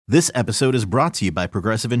This episode is brought to you by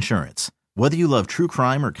Progressive Insurance. Whether you love true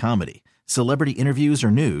crime or comedy, celebrity interviews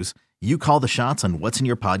or news, you call the shots on what's in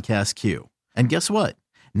your podcast queue. And guess what?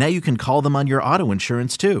 Now you can call them on your auto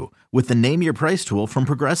insurance too with the Name Your Price tool from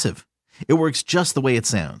Progressive. It works just the way it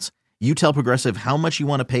sounds. You tell Progressive how much you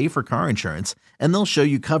want to pay for car insurance, and they'll show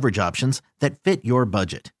you coverage options that fit your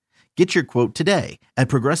budget. Get your quote today at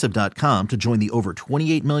Progressive.com to join the over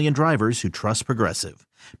 28 million drivers who trust Progressive.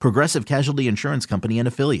 Progressive Casualty Insurance Company and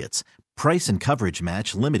Affiliates. Price and coverage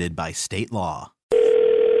match limited by state law.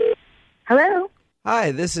 Hello?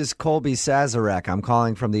 Hi, this is Colby Sazarek. I'm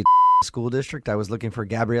calling from the school district. I was looking for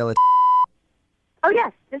Gabriella. Oh,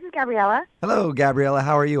 yes. This is Gabriella. Hello, Gabriella.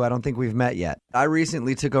 How are you? I don't think we've met yet. I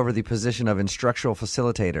recently took over the position of instructional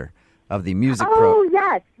facilitator of the music Oh,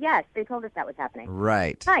 yes. They told us that was happening.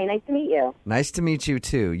 Right. Hi, nice to meet you. Nice to meet you,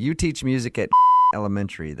 too. You teach music at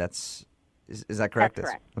elementary. Is that correct? That's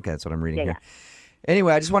correct. Okay, that's what I'm reading Yeah, here.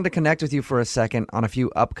 Anyway, I just wanted to connect with you for a second on a few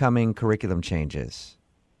upcoming curriculum changes,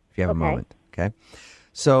 if you have a moment. Okay.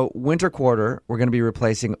 So, winter quarter, we're going to be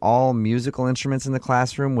replacing all musical instruments in the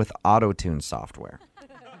classroom with auto-tune software.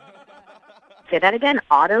 Say that again,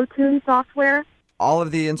 auto-tune software? All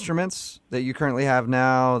of the instruments that you currently have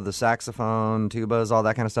now, the saxophone, tubas, all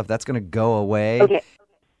that kind of stuff, that's going to go away. Okay.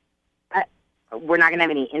 We're not going to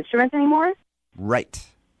have any instruments anymore? Right.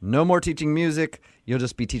 No more teaching music. You'll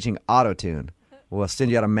just be teaching auto-tune. We'll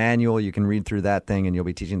send you out a manual. You can read through that thing, and you'll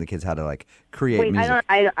be teaching the kids how to create music.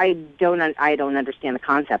 I don't understand the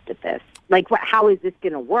concept of this. How is this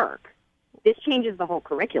going to work? This changes the whole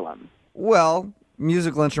curriculum. Well,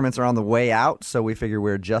 musical instruments are on the way out, so we figure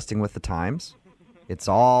we're adjusting with the times. It's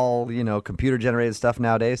all, computer-generated stuff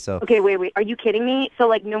nowadays. So Okay, wait. Are you kidding me? So,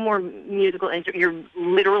 no more musical instruments. You're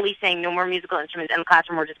literally saying no more musical instruments in the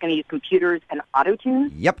classroom. We're just going to use computers and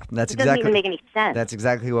auto-tune? Yep, that's It doesn't even make any sense. That's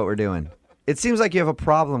exactly what we're doing. It seems like you have a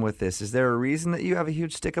problem with this. Is there a reason that you have a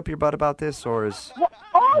huge stick up your butt about this, or is...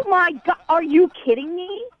 Oh, my God. Are you kidding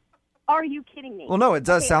me? Well, no, it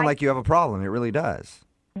does sound like you have a problem. It really does.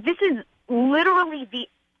 This is literally the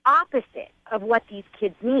opposite of what these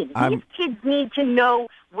kids need. These kids need to know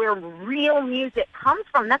where real music comes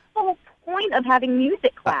from. That's the whole point of having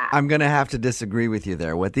music class. I'm going to have to disagree with you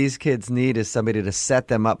there. What these kids need is somebody to set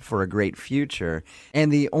them up for a great future.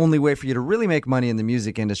 And the only way for you to really make money in the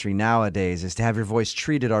music industry nowadays is to have your voice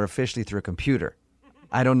treated artificially through a computer.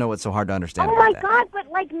 I don't know what's so hard to understand about that. Oh, my God,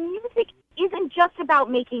 but, music isn't just about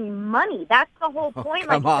making money. That's the whole point.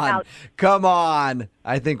 Come on.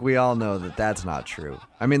 I think we all know that that's not true.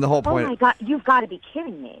 I mean, the whole point... Oh, my God, you've got to be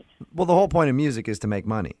kidding me. Well, the whole point of music is to make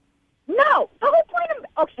money. No, the whole point of...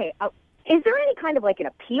 Okay, is there any kind of, an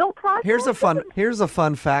appeal process? Here's a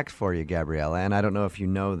fun fact for you, Gabriella, and I don't know if you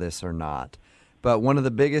know this or not, but one of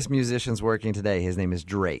the biggest musicians working today, his name is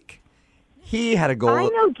Drake. He had a goal... I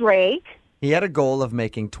know Drake. He had a goal of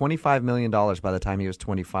making $25 million by the time he was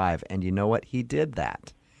 25, and you know what? He did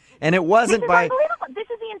that. And it wasn't by... Unbelievable. This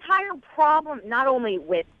is the entire problem, not only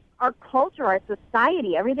with our culture, our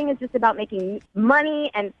society. Everything is just about making money.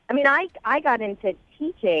 And, I got into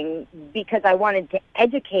teaching because I wanted to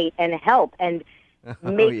educate and help and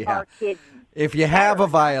make our kids... If you have a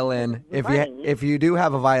violin, if you do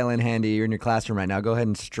have a violin handy, you're in your classroom right now, go ahead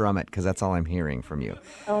and strum it, because that's all I'm hearing from you.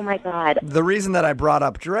 Oh, my God. The reason that I brought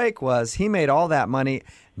up Drake was he made all that money,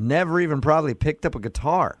 never even probably picked up a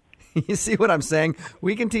guitar. You see what I'm saying?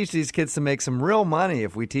 We can teach these kids to make some real money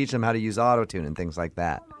if we teach them how to use auto-tune and things like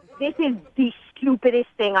that. This is the stupidest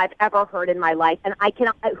thing I've ever heard in my life, and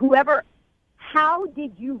how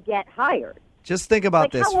did you get hired? Just think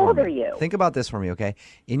about this for me. How old are you? Think about this for me, okay?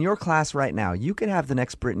 In your class right now, you could have the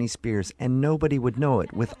next Britney Spears, and nobody would know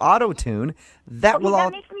it. With auto-tune, that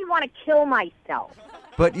makes me want to kill myself.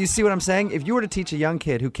 But you see what I'm saying? If you were to teach a young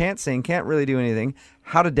kid who can't sing, can't really do anything,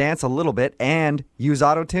 how to dance a little bit and use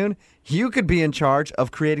auto-tune, you could be in charge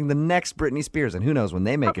of creating the next Britney Spears, and who knows when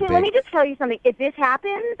they make it big. Let me just tell you something. If this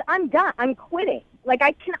happens, I'm done. I'm quitting.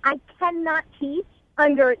 I cannot teach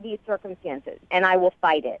under these circumstances, and I will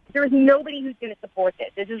fight it. There's nobody who's going to support this.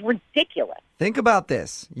 This is ridiculous. Think about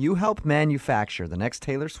this. You help manufacture the next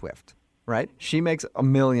Taylor Swift, right? She makes $1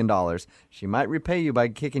 million. She might repay you by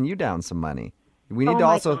kicking you down some money. We need to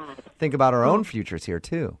also think about our own futures here,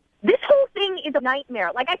 too. This whole thing is a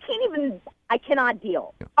nightmare. I cannot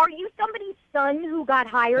deal. Are you somebody's son who got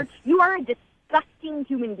hired? You are a disgusting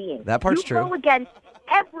human being. That part's true. You go against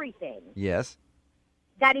everything. Yes.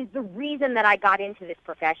 That is the reason that I got into this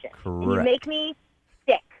profession. Correct. And you make me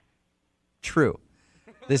sick. True.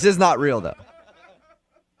 This is not real, though.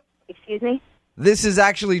 Excuse me? This is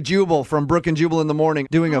actually Jubal from Brook and Jubal in the Morning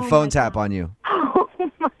doing a phone tap on you. Oh,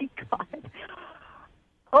 my God.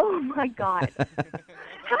 Oh, my God.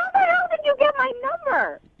 How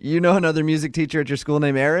Sure. You know another music teacher at your school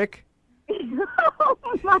named Eric? Oh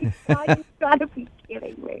my God, you gotta be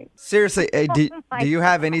kidding me. Seriously, hey, do my you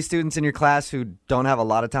have any students in your class who don't have a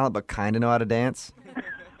lot of talent but kind of know how to dance?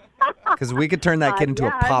 Because we could turn that kid into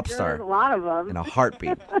Yeah, a pop I'm sure star there's a lot of them. in a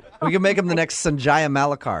heartbeat. We could make him the next Sanjaya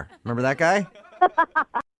Malakar. Remember that guy?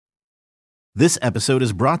 This episode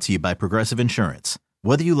is brought to you by Progressive Insurance.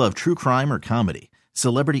 Whether you love true crime or comedy,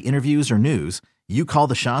 celebrity interviews or news, you call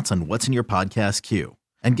the shots on what's in your podcast queue.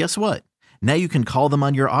 And guess what? Now you can call them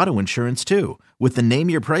on your auto insurance too with the Name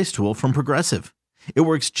Your Price tool from Progressive. It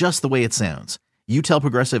works just the way it sounds. You tell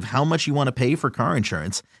Progressive how much you want to pay for car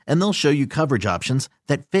insurance, and they'll show you coverage options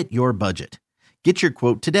that fit your budget. Get your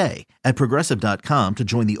quote today at Progressive.com to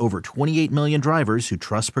join the over 28 million drivers who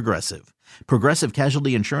trust Progressive. Progressive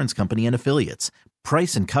Casualty Insurance Company and Affiliates.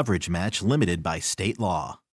 Price and coverage match limited by state law.